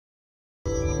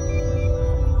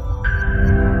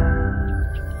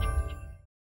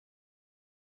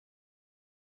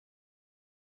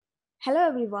Hello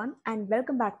everyone and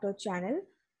welcome back to our channel.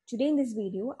 Today in this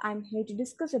video, I'm here to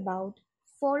discuss about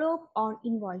follow-up on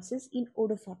invoices in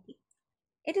Odoo 40.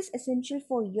 It is essential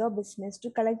for your business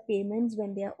to collect payments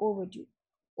when they are overdue.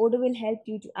 Odoo will help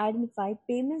you to identify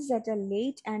payments that are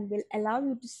late and will allow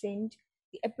you to send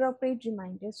the appropriate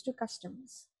reminders to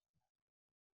customers.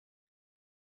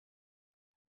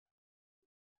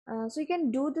 So you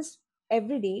can do this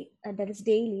every day, that is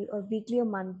daily or weekly or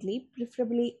monthly,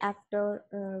 preferably after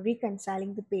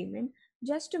reconciling the payment,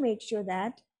 just to make sure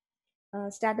that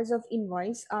status of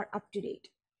invoice are up to date.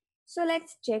 So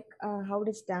let's check how it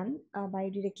is done by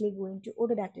directly going to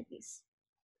Odoo database.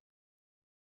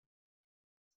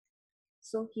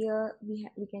 So here we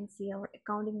can see our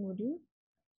accounting module,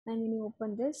 and when you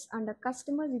open this under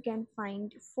customers, you can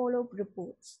find follow-up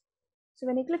reports. So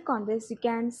when you click on this, you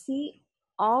can see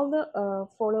all the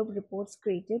follow-up reports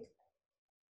created.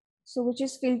 So which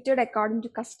is filtered according to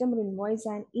customer invoice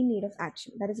and in need of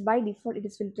action. That is by default, it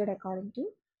is filtered according to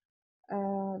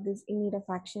this in need of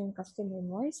action customer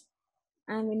invoice.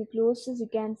 And when you close this, you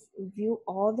can view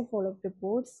all the follow-up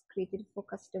reports created for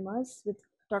customers with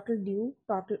total due,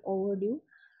 total overdue,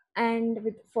 and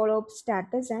with follow-up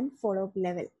status and follow-up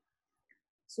level.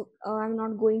 So I'm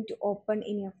not going to open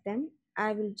any of them.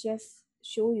 I will just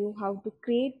show you how to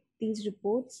create these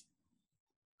reports.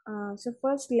 So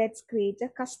first, let's create a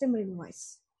customer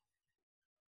invoice.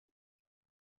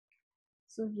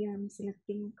 So here I'm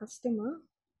selecting customer.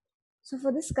 So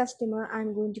for this customer,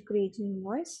 I'm going to create an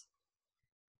invoice.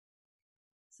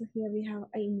 So here we have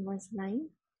an invoice line.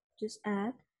 Just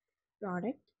add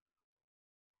product.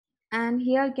 And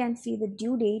here you can see the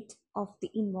due date of the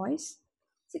invoice.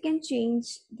 So you can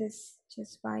change this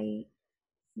just by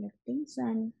selecting. So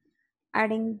I'm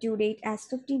adding due date as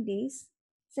 15 days.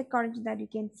 So according to that, you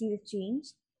can see the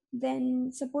change.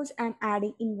 Then suppose I'm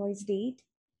adding invoice date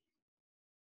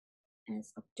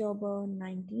as October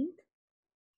 19th.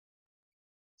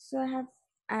 So I have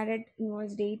added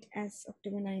invoice date as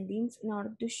October 19th in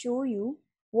order to show you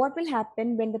what will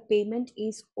happen when the payment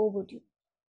is overdue.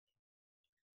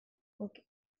 Okay.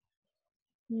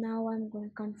 Now I'm going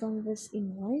to confirm this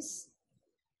invoice.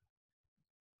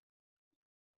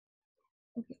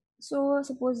 Okay. So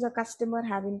suppose the customer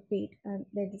haven't paid,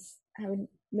 that is haven't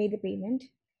made the payment,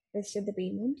 registered the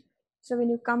payment. So when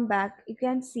you come back, you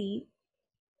can see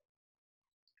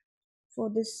for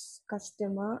this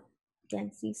customer, you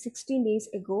can see 16 days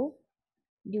ago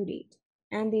due date,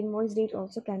 and the invoice date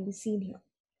also can be seen here.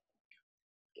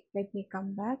 Okay, let me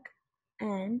come back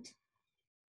and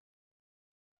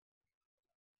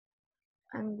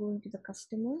I'm going to the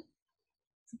customer.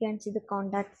 You can see the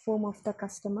contact form of the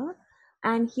customer,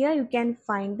 and here you can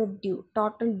find the due,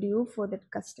 total due for that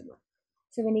customer.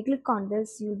 So when you click on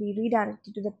this, you'll be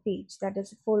redirected to the page that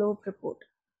is a follow-up report.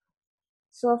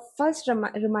 So first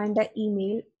reminder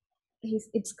email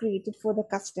it's created for the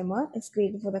customer. It's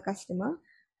created for the customer,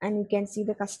 and you can see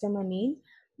the customer name.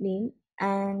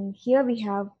 And here we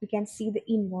can see the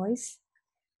invoice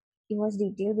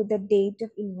detail with the date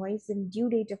of invoice and due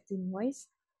date of the invoice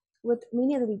with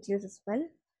many other details as well.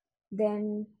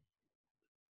 Then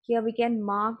here we can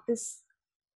mark this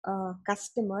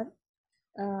customer's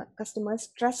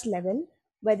trust level,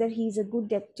 whether he is a good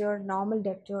debtor, normal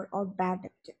debtor, or bad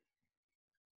debtor.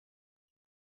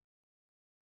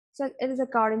 So it is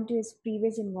according to his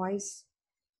previous invoice.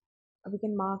 We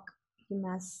can mark him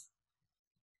as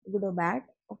good or bad.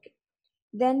 Okay.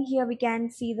 Then here we can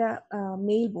see the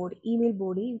email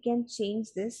body. You can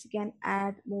change this. You can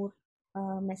add more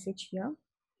message here.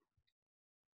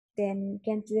 Then you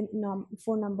can see the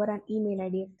phone number and email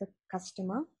ID of the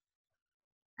customer.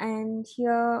 And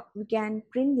here we can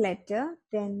print letter,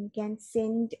 then we can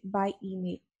send by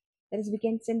email. That is, we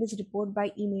can send this report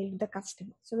by email to the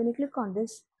customer. So when you click on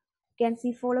this, you can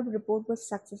see follow-up report was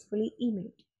successfully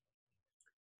emailed.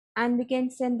 And we can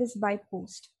send this by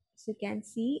post. So you can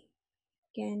see,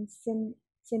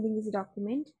 sending this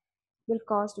document will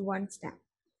cost 1 stamp.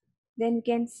 Then you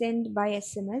can send by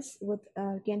SMS with,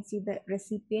 you can see the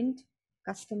recipient,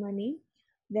 customer name,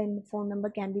 then phone number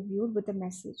can be viewed with a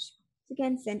message. So you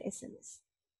can send SMS.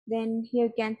 Then here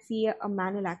you can see a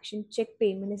manual action, check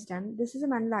payment is done. This is a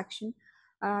manual action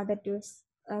that was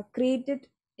created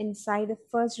inside the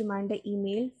first reminder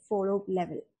email follow-up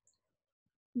level.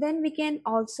 Then we can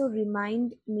also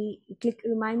click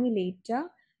remind me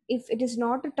later. If it is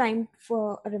not a time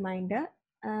for a reminder,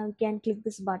 you can click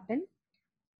this button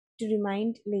to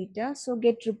remind later. So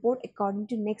get report according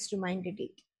to next reminder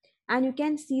date. And you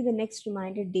can see the next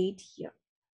reminder date here.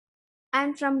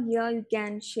 And from here, you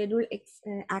can schedule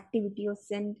activity or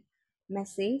send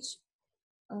message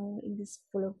in this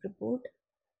follow-up report.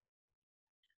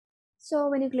 So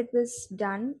when you click this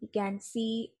done, you can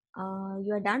see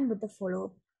you are done with the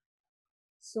follow-up.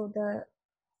 So the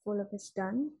follow-up is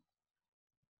done.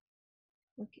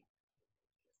 Okay.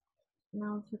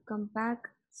 Now if you come back,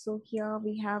 so here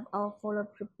we have our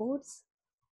follow-up reports,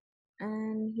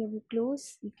 and here we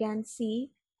close. You can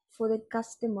see for the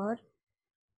customer,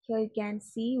 here you can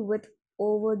see with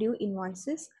overdue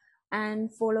invoices,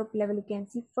 and follow-up level you can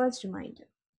see first reminder.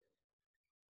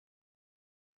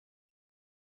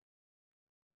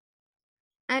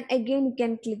 And again you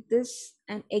can click this,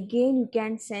 and again you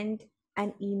can send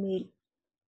an email.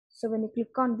 So when you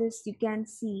click on this, you can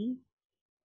see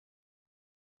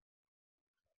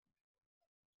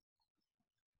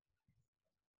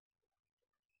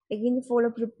again the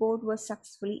follow-up report was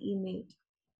successfully emailed.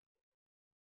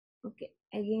 Okay,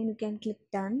 again you can click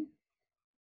done.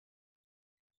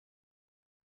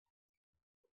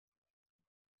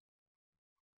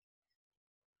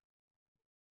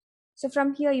 So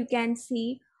from here you can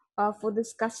see for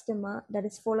this customer, that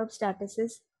is follow-up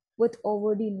statuses with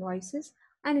overdue invoices,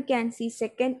 and you can see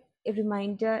second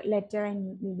reminder letter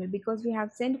and email, because we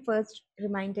have sent first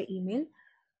reminder email,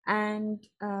 and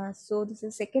so this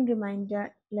is second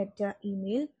reminder letter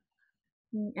email.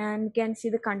 And you can see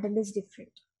the content is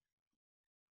different.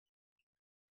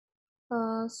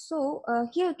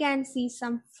 Here you can see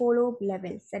some follow-up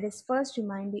levels, that is first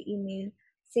reminder email,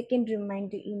 second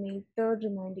reminder email, third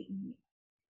reminder email.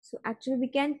 So actually we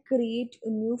can create a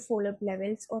new follow-up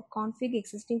levels or config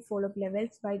existing follow-up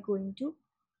levels by going to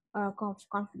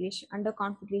configuration. Under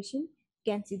configuration,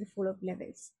 you can see the follow-up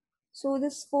levels. So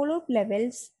this follow-up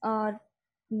levels are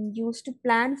used to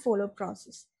plan follow-up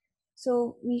process.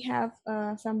 So we have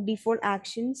some default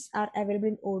actions are available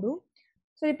in Odoo.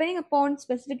 So depending upon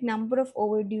specific number of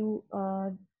overdue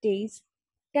days,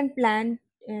 you can plan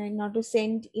not to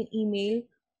send an email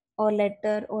or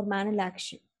letter or manual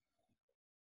action.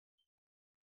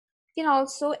 You can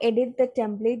also edit the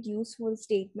template used for the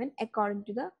statement according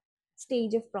to the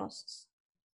stage of process.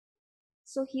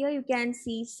 So here you can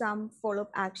see some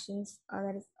follow-up actions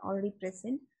that is already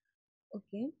present.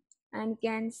 Okay, and you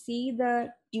can see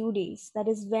the due days, that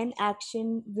is when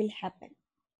action will happen.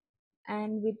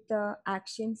 And with the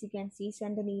actions, you can see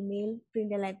send an email,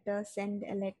 print a letter, send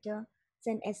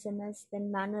SMS, then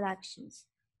manual actions.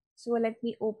 So let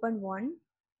me open one.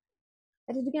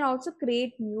 That is, we can also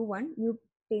create new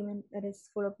payment, that is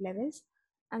full of levels.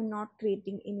 I'm not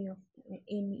creating any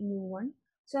new one.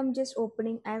 So I'm just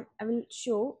opening, I will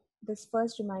show this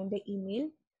first reminder email,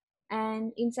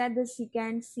 and inside this you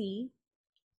can see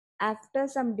after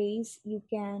some days you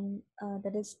can,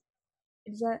 that is,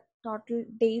 it's a total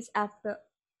days after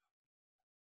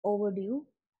overdue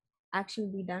action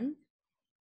will be done.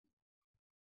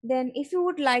 Then if you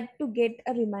would like to get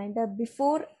a reminder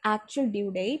before actual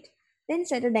due date, then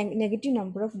set a negative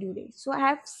number of due dates. So I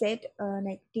have set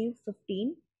negative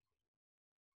 15.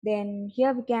 Then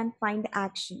here we can find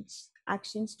actions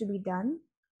to be done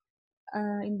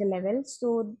in the level.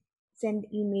 So send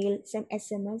email, send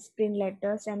SMS, print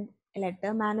letter, send a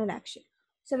letter, manual action.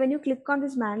 So when you click on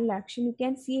this manual action, you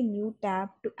can see a new tab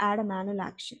to add a manual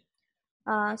action.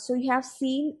 So you have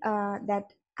seen that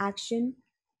action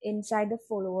inside the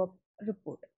follow-up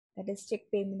report, that is check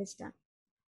payment is done,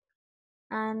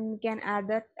 and we can add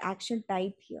that action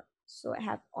type here. So I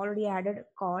have already added a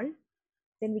call.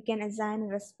 Then we can assign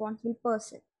a responsible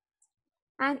person,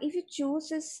 and if you choose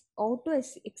this auto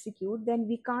execute, then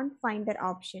we can't find that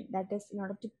option, that is in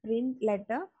order to print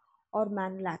letter or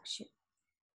manual action.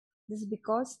 This is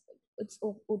because it's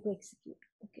auto execute.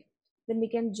 Okay, then we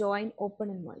can join open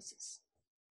invoices.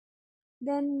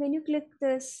 Then when you click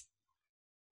this,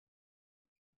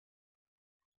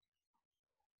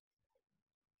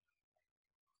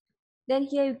 then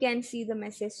here you can see the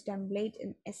message template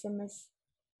and SMS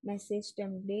message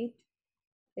template,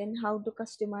 then how to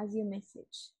customize your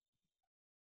message.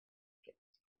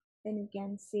 Then you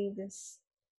can save this.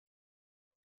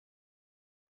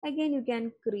 Again, you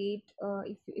can create,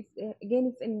 if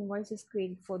an invoice is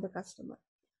created for the customer.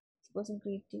 Suppose I'm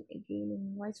creating again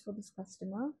an invoice for this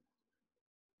customer.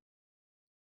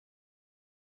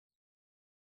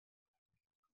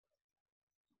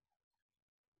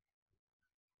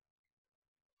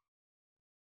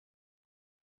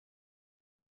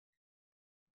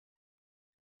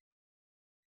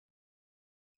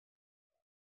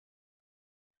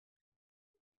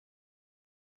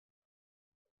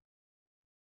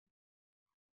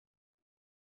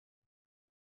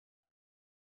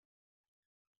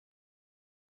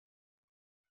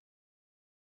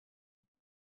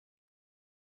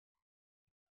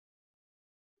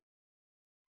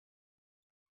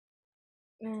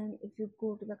 And if you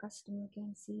go to the customer, you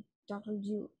can see total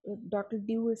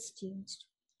due is changed.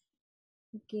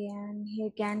 Okay, and here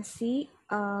you can see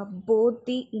both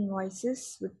the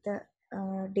invoices with the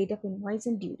date of invoice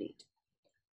and due date.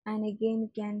 And again,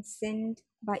 you can send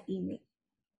by email.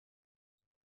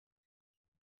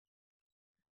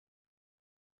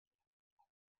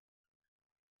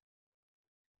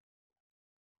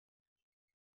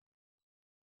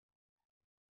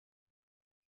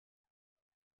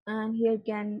 And here you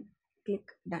can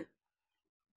click done.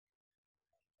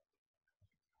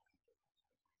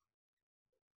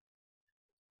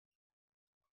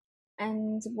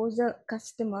 And suppose the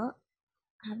customer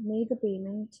have made the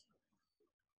payment.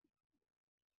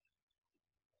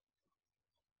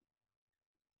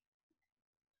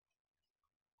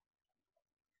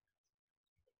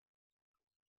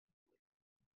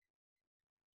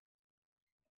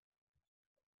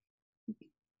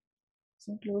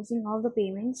 So closing all the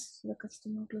payments, so the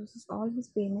customer closes all his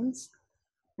payments.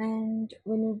 And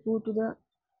when you go to the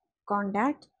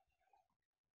contact,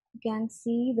 you can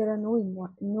see there are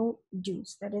no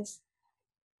dues. That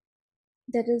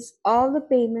is all the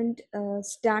payment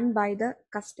is done by the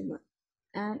customer.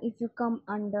 And if you come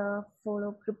under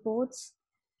follow-up reports,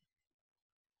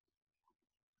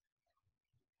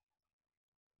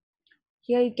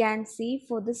 here you can see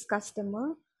for this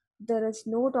customer there is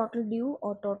no total due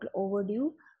or total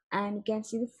overdue, and you can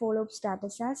see the follow-up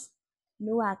status as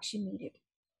no action needed.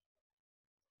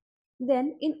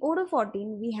 Then in Odoo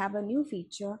 14 we have a new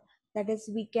feature, that is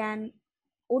we can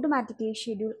automatically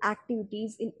schedule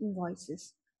activities in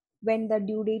invoices when the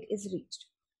due date is reached.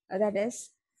 That is,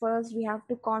 first we have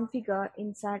to configure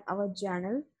inside our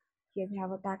journal. Here we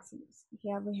have a tax invoice.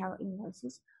 Here we have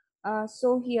invoices.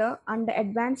 So here under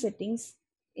advanced settings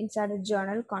inside the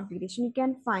journal configuration, you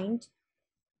can find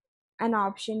an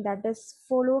option that is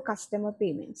follow customer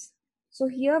payments. So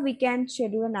here we can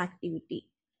schedule an activity,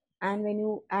 and when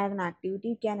you add an activity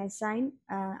you can assign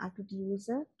activity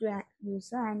user to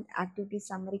user, and activity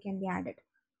summary can be added.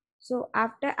 So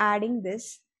after adding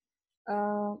this,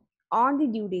 uh, on the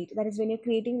due date, that is when you're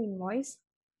creating an invoice,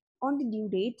 on the due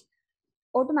date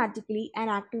automatically an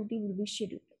activity will be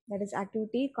scheduled. That is,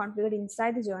 activity configured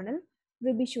inside the journal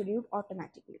will be scheduled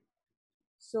automatically.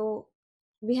 So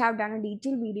we have done a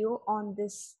detailed video on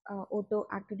this auto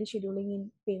activity scheduling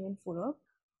in payment follow-up.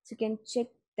 So you can check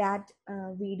that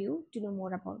video to know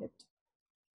more about it.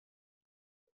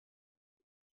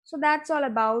 So that's all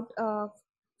about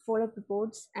follow-up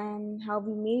reports and how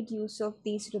we made use of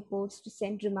these reports to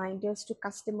send reminders to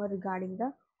customer regarding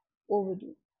the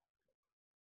overdue.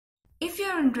 If you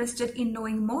are interested in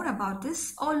knowing more about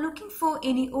this or looking for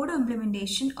any Odoo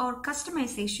implementation or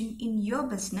customization in your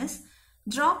business,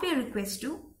 drop your request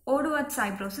to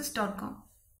odoo@cybrosys.com.